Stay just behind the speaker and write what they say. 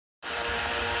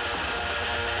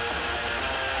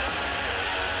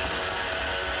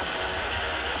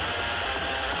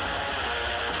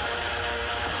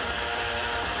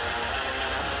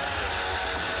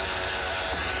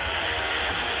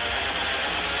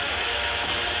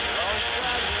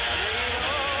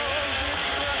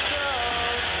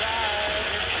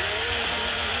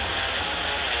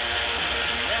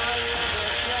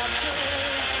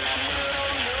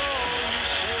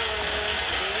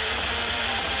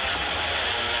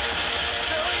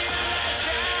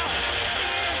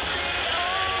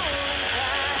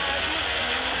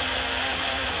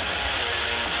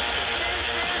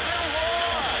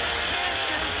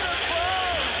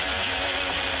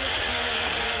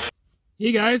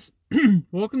Hey guys,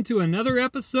 welcome to another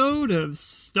episode of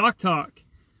Stock Talk.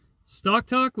 Stock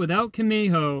Talk without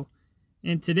Camejo.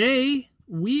 And today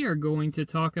we are going to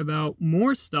talk about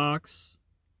more stocks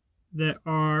that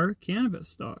are cannabis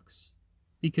stocks.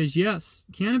 Because yes,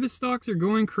 cannabis stocks are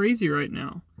going crazy right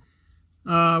now.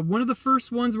 One of the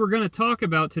first ones we're going to talk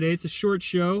about today, it's a short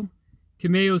show.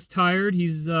 Camejo's tired.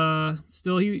 He's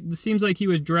it seems like he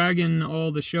was dragging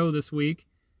all the show this week.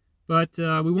 But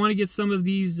we want to get some of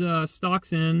these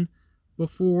stocks in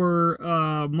before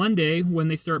Monday when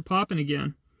they start popping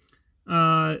again.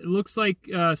 It looks like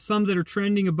some that are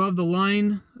trending above the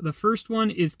line. The first one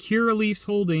is Curaleaf's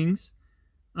Holdings.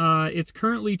 It's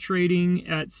currently trading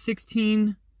at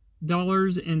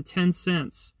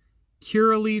 $16.10.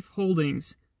 Curaleaf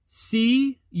Holdings.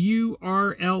 CURLF.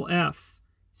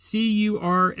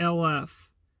 CURLF.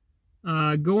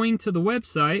 Going to the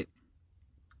website.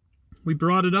 We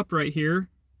brought it up right here.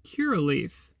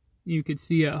 Curaleaf. You could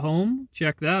see at home.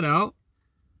 Check that out.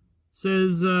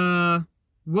 Says,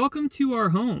 welcome to our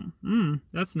home.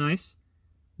 That's nice.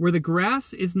 Where the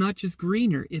grass is not just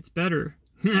greener, it's better.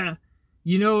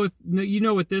 You know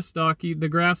with this stock, the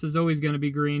grass is always going to be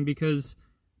green because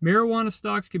marijuana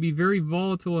stocks could be very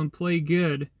volatile and play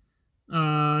good.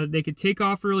 They could take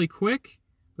off really quick,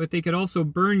 but they could also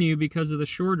burn you because of the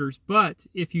shorters. But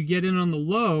if you get in on the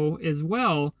low as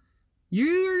well,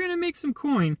 you're going to make some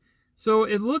coin. So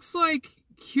it looks like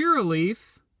Curaleaf,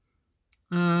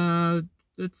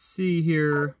 let's see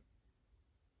here.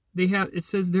 It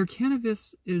says their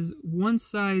cannabis is one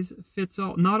size fits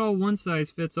all. Not all one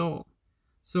size fits all.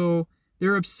 So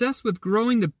they're obsessed with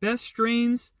growing the best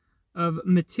strains of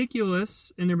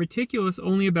meticulous, and they're meticulous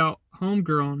only about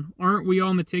homegrown. Aren't we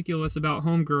all meticulous about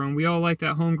homegrown? We all like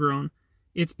that homegrown.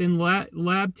 It's been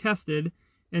lab tested,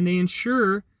 and they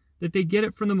ensure that they get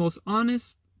it from the most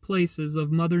honest places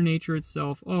of Mother Nature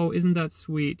itself. Oh, isn't that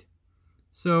sweet?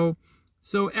 So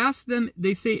ask them,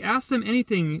 they say ask them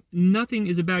anything, nothing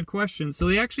is a bad question. So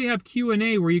they actually have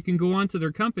Q&A where you can go onto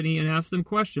their company and ask them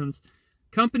questions.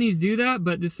 Companies do that,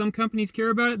 but do some companies care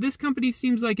about it? This company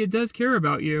seems like it does care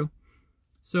about you.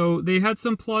 So they had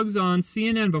some plugs on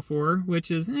CNN before, which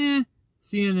is,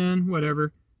 CNN,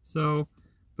 whatever. So,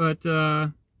 but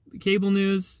cable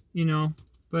news,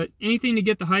 but anything to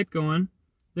get the hype going.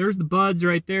 There's the buds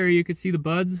right there. You could see the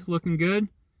buds looking good.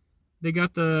 They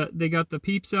got the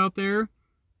peeps out there.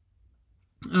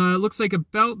 It looks like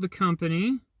about the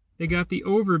company. They got the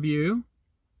overview.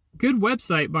 Good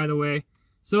website, by the way.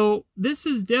 So this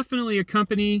is definitely a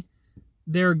company.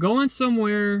 They're going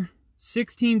somewhere.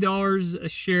 $16 a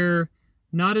share.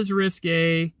 Not as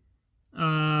risque.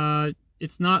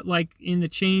 It's not like in the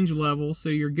change level, so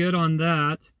you're good on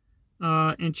that.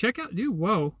 And check out, dude,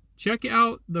 whoa. Check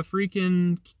out the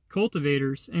freaking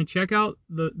cultivators and check out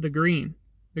the green.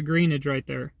 The greenage right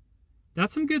there.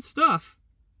 That's some good stuff.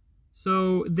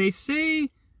 So they say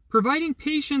providing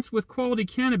patients with quality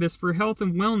cannabis for health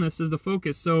and wellness is the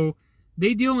focus. So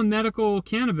they deal in medical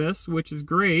cannabis, which is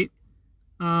great.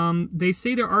 They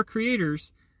say there are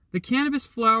creators. The cannabis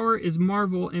flower is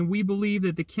marvel, and we believe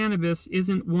that the cannabis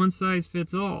isn't one size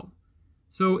fits all.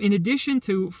 So in addition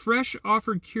to fresh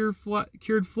offered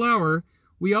cured flower,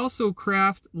 we also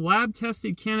craft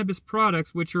lab-tested cannabis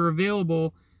products which are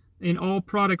available in all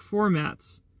product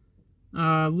formats.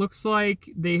 Looks like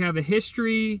they have a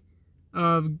history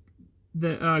of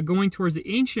going towards the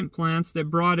ancient plants that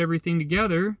brought everything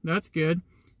together. That's good.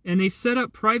 And they set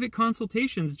up private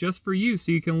consultations just for you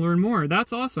so you can learn more.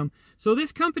 That's awesome. So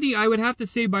this company, I would have to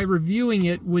say by reviewing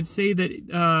it, would say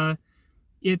that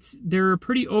they're a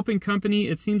pretty open company.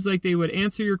 It seems like they would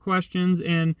answer your questions,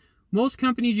 and most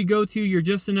companies you go to, you're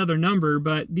just another number,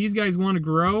 but these guys want to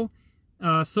grow.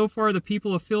 So far, the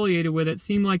people affiliated with it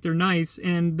seem like they're nice,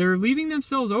 and they're leaving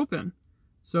themselves open.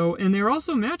 So, and they're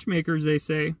also matchmakers, they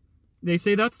say. They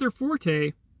say that's their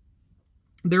forte.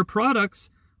 Their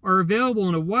products are available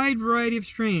in a wide variety of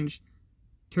strains.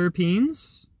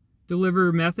 Terpenes,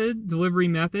 delivery methods,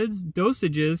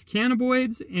 dosages,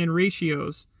 cannabinoids, and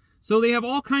ratios. So they have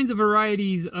all kinds of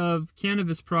varieties of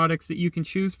cannabis products that you can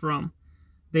choose from.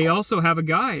 They also have a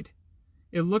guide.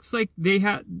 It looks like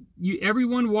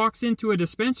everyone walks into a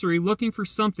dispensary looking for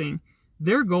something.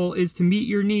 Their goal is to meet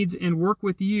your needs and work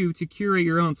with you to curate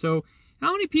your own. So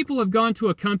how many people have gone to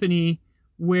a company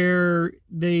where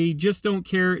they just don't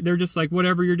care? They're just like,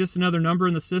 whatever, you're just another number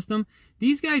in the system.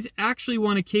 These guys actually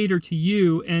want to cater to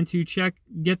you and to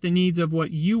get the needs of what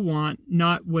you want,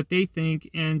 not what they think,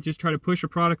 and just try to push a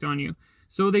product on you.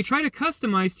 So they try to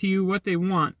customize to you what they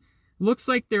want. Looks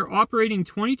like they're operating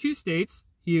 22 states,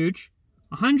 huge,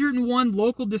 101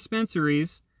 local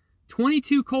dispensaries,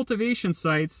 22 cultivation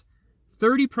sites,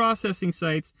 30 processing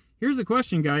sites. Here's a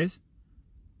question, guys.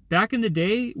 Back in the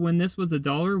day when this was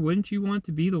 $1, wouldn't you want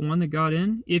to be the one that got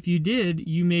in? If you did,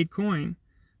 you made coin.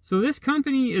 So this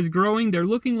company is growing. They're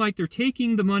looking like they're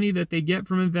taking the money that they get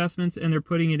from investments and they're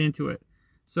putting it into it.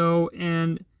 So,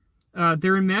 and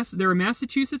they're a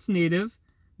Massachusetts native.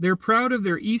 They're proud of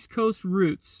their East Coast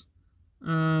roots.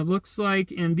 Looks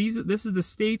like, and this is the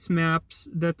states maps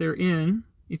that they're in.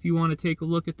 If you want to take a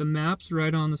look at the maps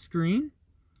right on the screen.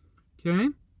 Okay.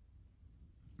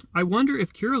 I wonder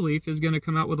if Curaleaf is going to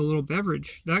come out with a little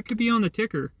beverage. That could be on the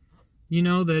ticker. You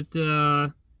know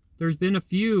that there's been a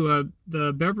few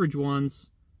the beverage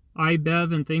ones,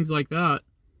 iBev and things like that.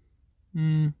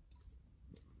 Maybe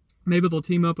they'll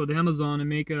team up with Amazon and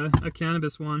make a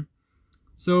cannabis one.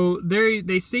 So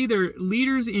they say they're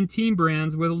leaders in team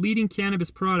brands with leading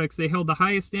cannabis products. They held the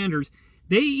highest standards.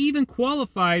 They even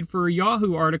qualified for a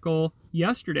Yahoo article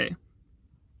yesterday.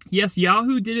 Yes,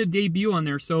 Yahoo did a debut on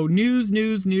there. So news.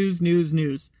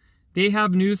 They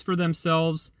have news for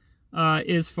themselves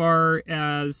as far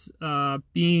as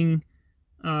being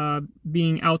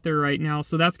out there right now.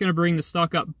 So that's going to bring the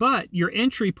stock up. But your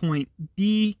entry point,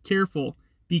 be careful,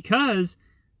 because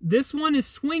this one is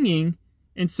swinging,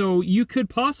 and so you could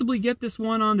possibly get this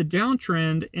one on the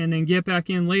downtrend and then get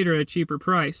back in later at a cheaper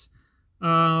price.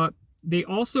 They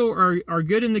also are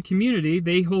good in the community.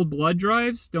 They hold blood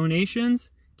drives, donations,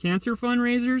 cancer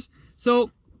fundraisers. So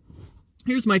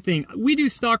here's my thing. We do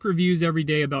stock reviews every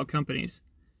day about companies,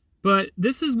 but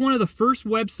this is one of the first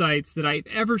websites that I've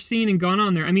ever seen and gone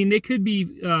on there. I mean, they could be,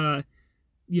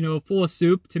 you know, full of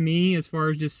soup to me as far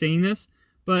as just saying this,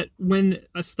 but when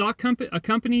a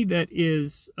company that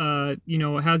is, you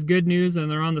know, has good news and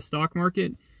they're on the stock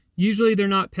market, usually they're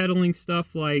not peddling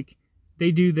stuff like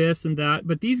they do this and that,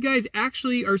 but these guys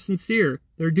actually are sincere.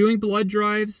 They're doing blood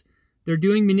drives. They're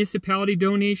doing municipality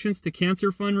donations to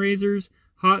cancer fundraisers,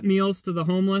 hot meals to the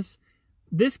homeless.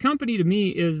 This company to me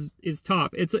is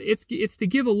top. It's to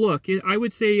give a look. I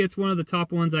would say it's one of the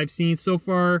top ones I've seen so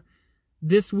far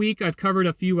this week. I've covered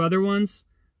a few other ones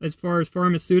as far as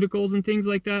pharmaceuticals and things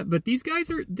like that, but these guys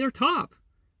they're top.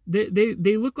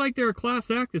 They look like they're a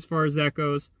class act as far as that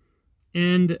goes,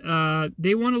 and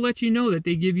they want to let you know that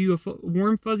they give you a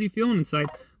warm fuzzy feeling inside.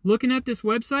 Looking at this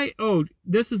website, oh,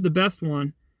 this is the best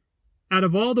one. Out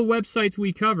of all the websites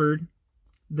we covered,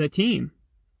 the team.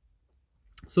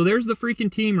 So there's the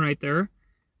freaking team right there.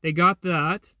 They got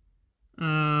that.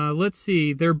 Let's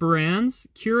see. Their brands.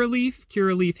 Curaleaf,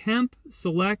 Curaleaf Hemp,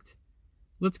 Select.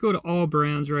 Let's go to all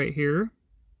brands right here.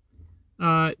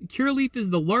 Curaleaf is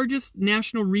the largest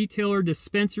national retailer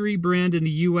dispensary brand in the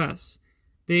U.S.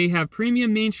 They have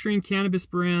premium mainstream cannabis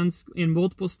brands in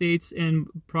multiple states and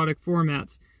product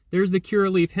formats. There's the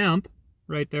Curaleaf Hemp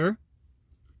right there.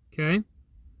 Okay,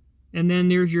 and then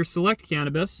there's your Select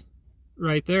Cannabis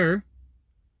right there.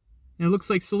 And it looks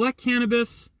like Select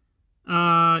Cannabis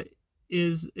has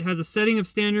a setting of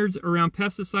standards around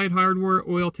pesticide, hardware,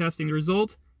 oil testing. The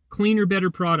result, cleaner,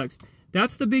 better products.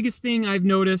 That's the biggest thing I've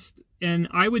noticed, and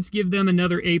I would give them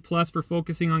another A+ for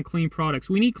focusing on clean products.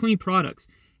 We need clean products,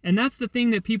 and that's the thing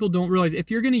that people don't realize. If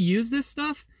you're going to use this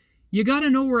stuff, you got to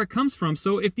know where it comes from.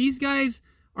 So if these guys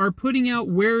are putting out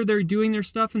where they're doing their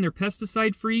stuff and they're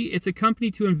pesticide free, it's a company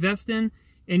to invest in.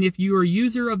 And if you are a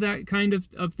user of that kind of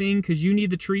thing because you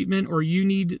need the treatment or you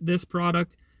need this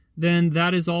product, then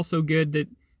that is also good that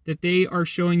they are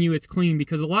showing you it's clean,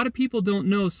 because a lot of people don't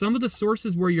know some of the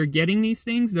sources where you're getting these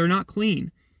things, they're not clean.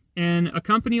 And a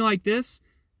company like this,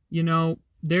 you know,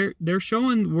 they're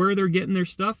showing where they're getting their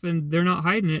stuff and they're not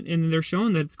hiding it, and they're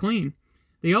showing that it's clean.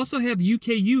 They also have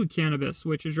UKU Cannabis,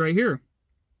 which is right here.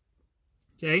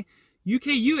 Okay,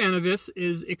 UKU Cannabis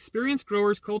is experienced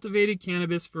growers cultivated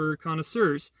cannabis for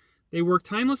connoisseurs. They work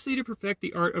tirelessly to perfect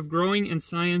the art of growing and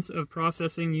science of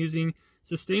processing using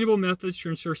sustainable methods to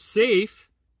ensure safe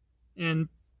and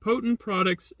potent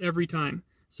products every time.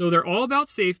 So they're all about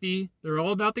safety, they're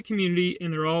all about the community,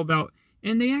 and they're all about,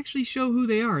 and they actually show who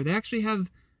they are. They actually have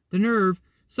the nerve.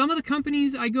 Some of the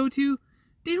companies I go to,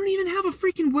 they don't even have a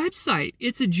freaking website.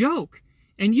 It's a joke.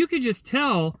 And you could just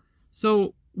tell.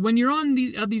 So when you're on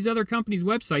these other companies'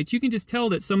 websites, you can just tell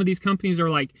that some of these companies are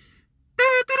like,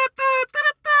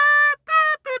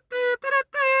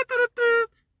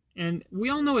 and we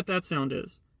all know what that sound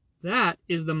is. That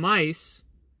is the mice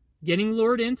getting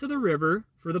lured into the river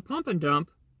for the pump and dump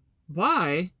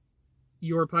by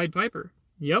your Pied Piper.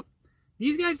 Yep.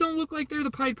 These guys don't look like they're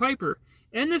the Pied Piper.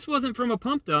 And this wasn't from a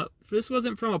pump dump. This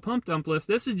wasn't from a pump dump list.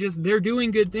 This is just they're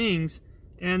doing good things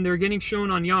and they're getting shown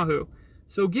on Yahoo.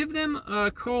 So give them a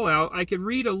call out. I could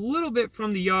read a little bit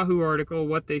from the Yahoo article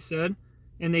what they said.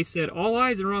 And they said, all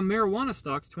eyes are on marijuana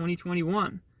stocks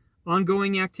 2021.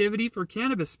 Ongoing activity for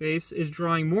cannabis space is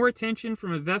drawing more attention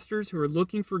from investors who are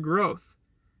looking for growth.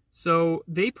 So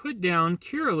they put down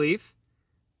Curaleaf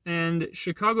and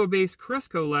Chicago-based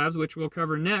Cresco Labs, which we'll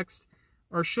cover next,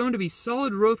 are shown to be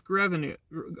solid growth revenue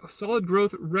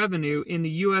in the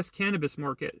U.S. cannabis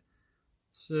market.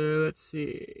 So let's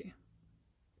see.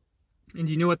 And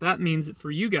you know what that means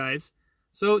for you guys.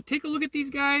 So take a look at these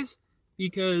guys,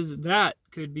 because that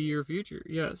could be your future.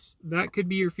 Yes, that could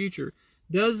be your future.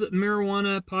 Does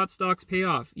marijuana pot stocks pay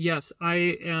off? Yes,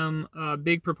 I am a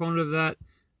big proponent of that.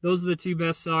 Those are the two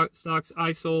best stocks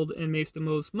I sold and made the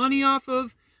most money off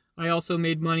of. I also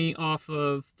made money off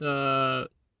of the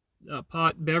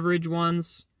pot beverage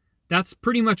ones. That's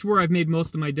pretty much where I've made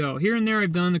most of my dough. Here and there,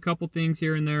 I've done a couple things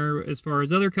here and there as far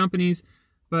as other companies,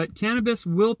 but cannabis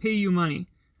will pay you money.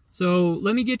 So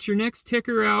let me get your next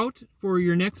ticker out for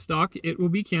your next stock. It will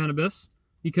be cannabis,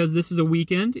 because this is a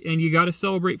weekend and you got to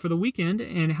celebrate for the weekend,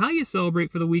 and how you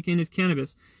celebrate for the weekend is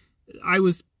cannabis. I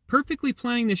was perfectly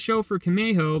planning the show for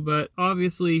Camejo, but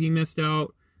obviously he missed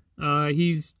out.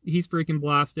 He's freaking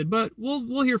blasted, but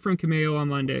we'll hear from Camejo on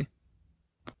Monday.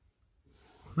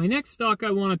 My next stock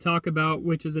I want to talk about,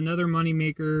 which is another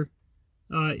moneymaker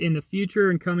in the future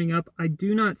and coming up, I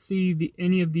do not see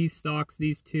any of these stocks,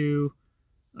 these two,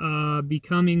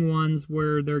 becoming ones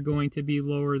where they're going to be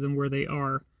lower than where they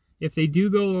are. If they do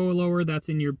go lower, that's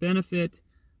in your benefit,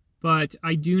 but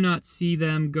I do not see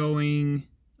them going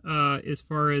as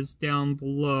far as down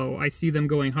below. I see them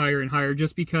going higher and higher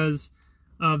just because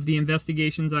of the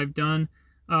investigations I've done.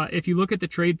 If you look at the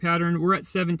trade pattern, we're at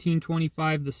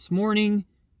 1725 this morning,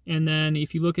 and then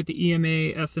if you look at the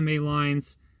EMA, SMA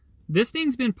lines, this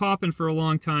thing's been popping for a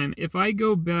long time. If I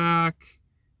go back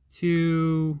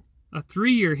to a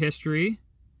 3-year history,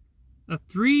 the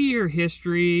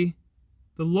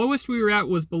lowest we were at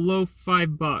was below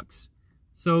 $5.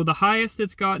 So the highest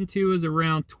it's gotten to is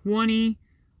around 20.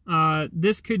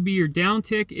 This could be your down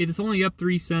tick. It is only up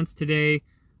 3 cents today,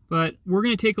 but we're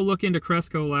going to take a look into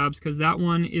Cresco Labs, because that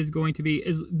one is going to be,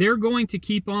 they're going to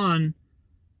keep on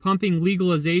pumping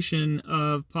legalization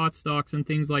of pot stocks and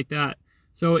things like that.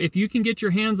 So if you can get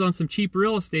your hands on some cheap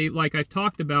real estate, like I've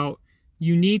talked about,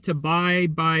 you need to buy.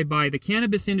 The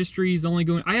cannabis industry is only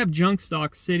going, I have junk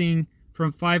stocks sitting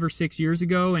from 5 or 6 years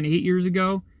ago and 8 years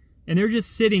ago, and they're just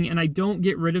sitting, and I don't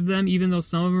get rid of them, even though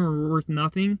some of them are worth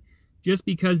nothing, just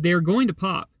because they're going to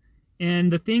pop.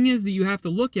 And the thing is that you have to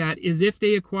look at is if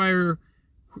they acquire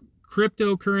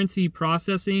cryptocurrency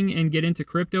processing and get into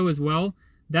crypto as well,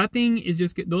 that thing is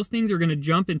just, those things are going to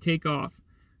jump and take off.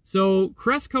 So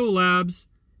Cresco Labs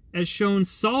has shown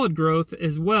solid growth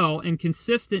as well, and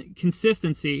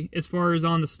consistency as far as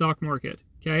on the stock market.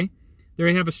 Okay,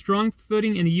 they have a strong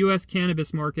footing in the U.S.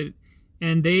 cannabis market,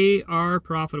 and they are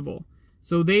profitable.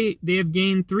 So they have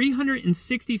gained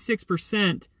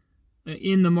 366%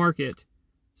 in the market.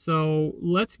 So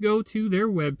let's go to their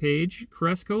webpage,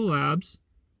 Cresco Labs,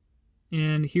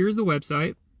 and here's the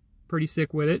website. Pretty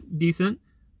sick with it, decent.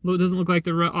 It doesn't look like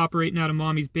they're operating out of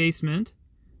mommy's basement.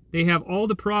 They have all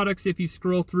the products. If you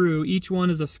scroll through, each one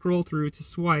is a scroll through to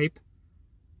swipe.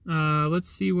 Let's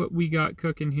see what we got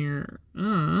cooking here.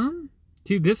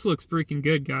 Dude, this looks freaking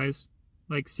good, guys.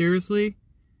 Like, seriously,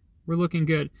 we're looking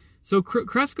good. So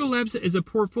Cresco Labs is a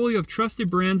portfolio of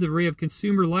trusted brands, array of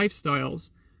consumer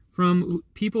lifestyles, from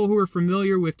people who are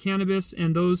familiar with cannabis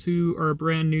and those who are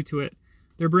brand new to it.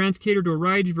 Their brands cater to a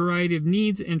wide variety of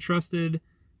needs and trusted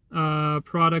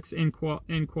products and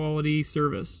quality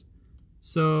service.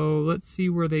 So let's see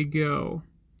where they go.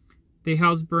 They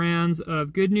house brands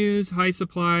of Good News, High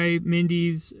Supply,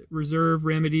 Mindy's, Reserve,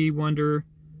 Remedy, Wonder.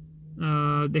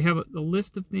 They have a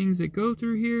list of things that go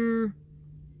through here.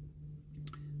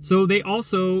 So they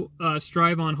also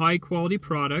strive on high quality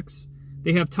products.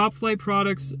 They have top flight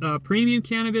products, premium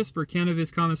cannabis for cannabis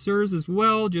connoisseurs as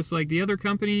well, just like the other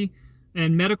company,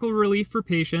 and medical relief for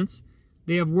patients.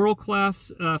 They have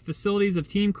world-class facilities of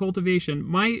team cultivation.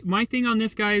 My thing on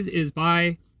this, guys, is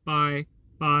buy. I'm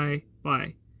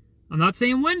not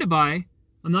saying when to buy.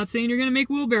 I'm not saying you're going to make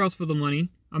wheelbarrows for the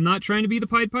money. I'm not trying to be the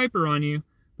Pied Piper on you.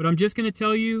 But I'm just going to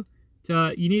tell you,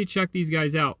 you need to check these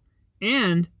guys out.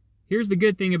 And here's the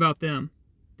good thing about them.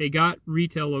 They got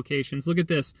retail locations. Look at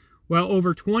this. Well,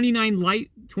 over 29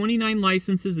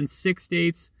 licenses in 6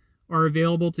 states are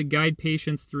available to guide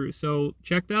patients through. So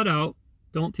check that out.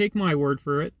 Don't take my word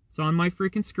for it. It's on my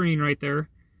freaking screen right there.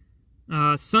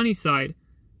 Sunnyside.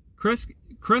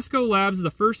 Cresco Labs,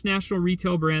 the first national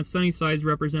retail brand. Sunnyside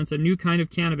represents a new kind of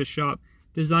cannabis shop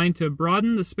designed to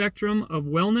broaden the spectrum of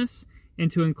wellness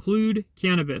and to include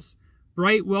cannabis.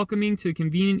 Bright, welcoming, to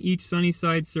convenient each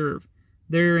Sunnyside serve.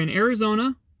 They're in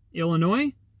Arizona,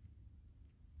 Illinois,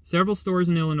 several stores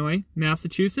in Illinois,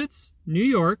 Massachusetts, New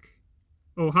York,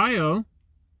 Ohio,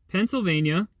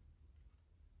 Pennsylvania,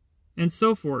 and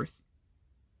so forth.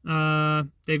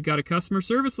 They've got a customer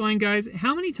service line, guys.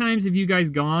 How many times have you guys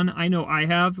gone? I know I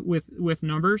have with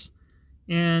numbers.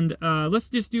 And let's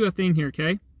just do a thing here,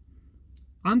 okay?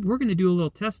 We're going to do a little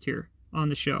test here on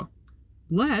the show.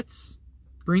 Let's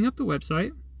bring up the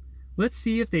website. Let's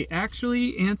see if they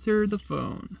actually answer the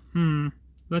phone.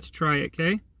 Let's try it,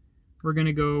 okay? We're going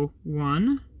to go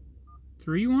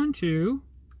 1312.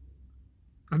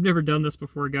 I've never done this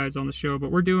before, guys, on the show,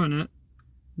 but we're doing it.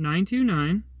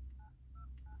 929.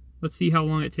 Let's see how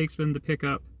long it takes for them to pick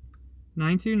up.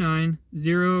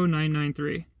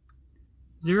 929-0993.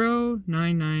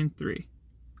 0993.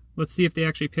 Let's see if they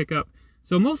actually pick up.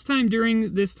 So most time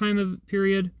during this time of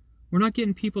period, we're not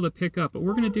getting people to pick up, but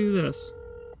we're going to do this.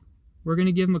 We're going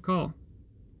to give them a call.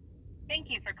 Thank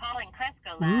you for calling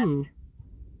Cresco Labs. Ooh.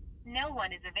 No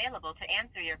one is available to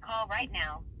answer your call right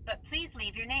now, but please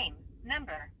leave your name,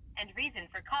 number, and reason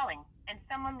for calling, and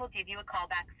someone will give you a call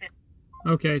back soon.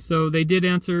 Okay, so they did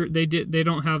answer. They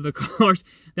don't have the callers.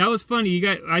 That was funny. You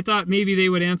guys, I thought maybe they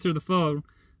would answer the phone.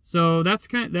 So that's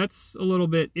a little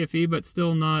bit iffy, but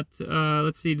still not.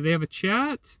 Let's see. Do they have a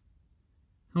chat?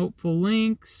 Helpful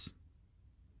links.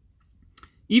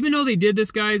 Even though they did this,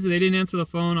 guys, they didn't answer the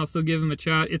phone. I'll still give them a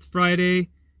chat. It's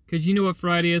Friday, because you know what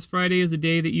Friday is. Friday is a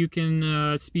day that you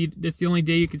can speed. It's the only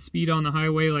day you could speed on the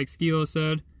highway, like Skilo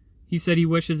said. He said he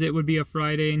wishes it would be a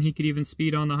Friday and he could even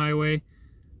speed on the highway.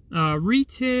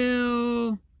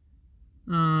 Retail.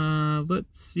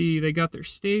 Let's see. They got their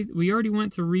state. We already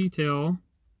went to retail.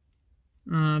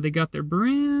 They got their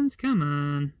brands. Come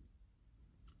on.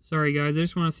 Sorry, guys. I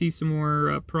just want to see some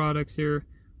more products here.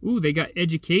 Ooh, they got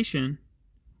education.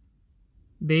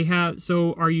 They have.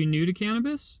 So, are you new to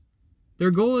cannabis? Their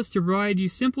goal is to provide you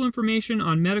simple information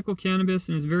on medical cannabis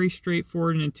in a very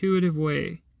straightforward and intuitive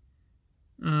way.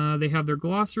 They have their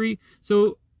glossary.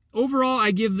 So, overall,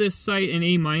 I give this site an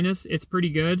A-. It's pretty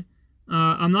good.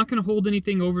 I'm not going to hold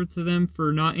anything over to them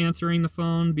for not answering the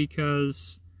phone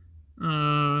because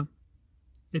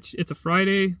it's a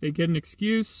Friday. They get an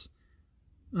excuse.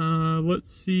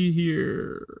 Let's see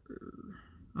here.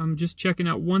 I'm just checking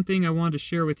out one thing I wanted to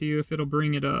share with you if it'll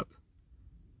bring it up.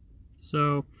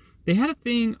 So, they had a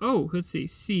thing. Oh, let's see.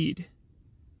 Seed.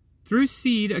 Through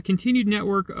Seed, a continued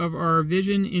network of our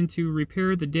vision into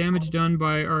repair the damage done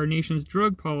by our nation's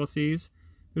drug policies,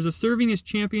 there's a serving as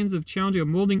champions of challenging a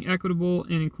molding equitable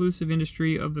and inclusive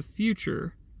industry of the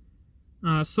future.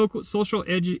 Social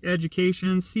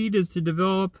education. Seed is to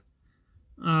develop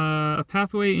a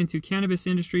pathway into cannabis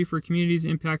industry for communities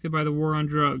impacted by the war on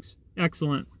drugs.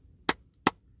 Excellent.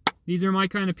 These are my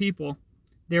kind of people.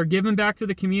 They're giving back to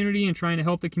the community and trying to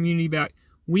help the community back.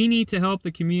 We need to help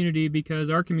the community because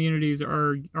our communities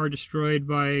are destroyed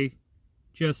by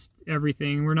just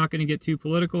everything. We're not going to get too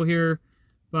political here,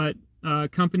 but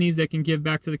companies that can give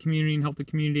back to the community and help the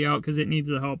community out because it needs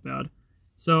the help bad.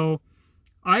 So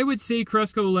I would say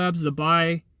Cresco Labs is a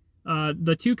buy.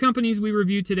 The two companies we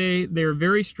reviewed today, they're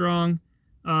very strong.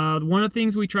 One of the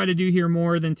things we try to do here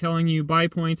more than telling you buy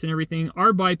points and everything,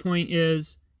 our buy point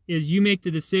is you make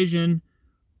the decision.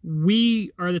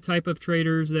 We are the type of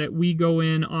traders that we go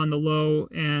in on the low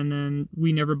and then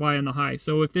we never buy on the high.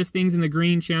 So if this thing's in the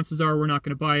green, chances are we're not going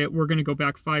to buy it. We're going to go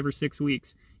back 5 or 6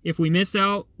 weeks. If we miss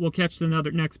out, we'll catch the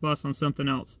next bus on something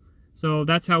else. So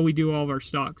that's how we do all of our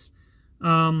stocks.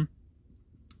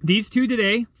 These two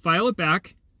today, file it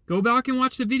back. Go back and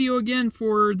watch the video again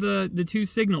for the two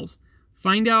signals.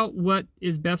 Find out what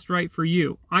is best right for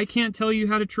you. I can't tell you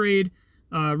how to trade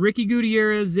Ricky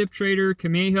Gutierrez, Zip Trader,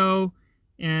 Camejo,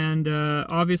 and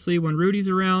obviously when Rudy's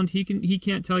around, he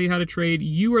can't tell you how to trade.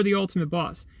 You are the ultimate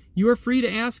boss. You are free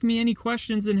to ask me any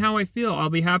questions and how I feel.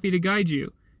 I'll be happy to guide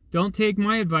you. Don't take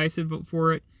my advice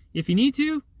for it. If you need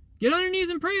to, get on your knees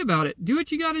and pray about it. Do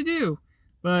what you got to do.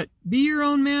 But be your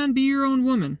own man, be your own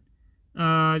woman.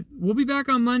 We'll be back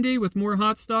on Monday with more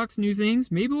hot stocks, new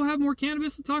things. Maybe we'll have more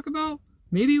cannabis to talk about.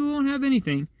 Maybe we won't have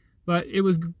anything. But it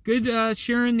was good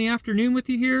sharing the afternoon with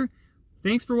you here.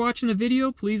 Thanks for watching the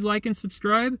video. Please like and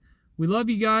subscribe. We love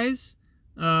you guys.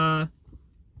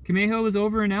 Camejo is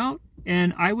over and out.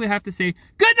 And I would have to say,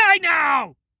 good night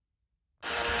now!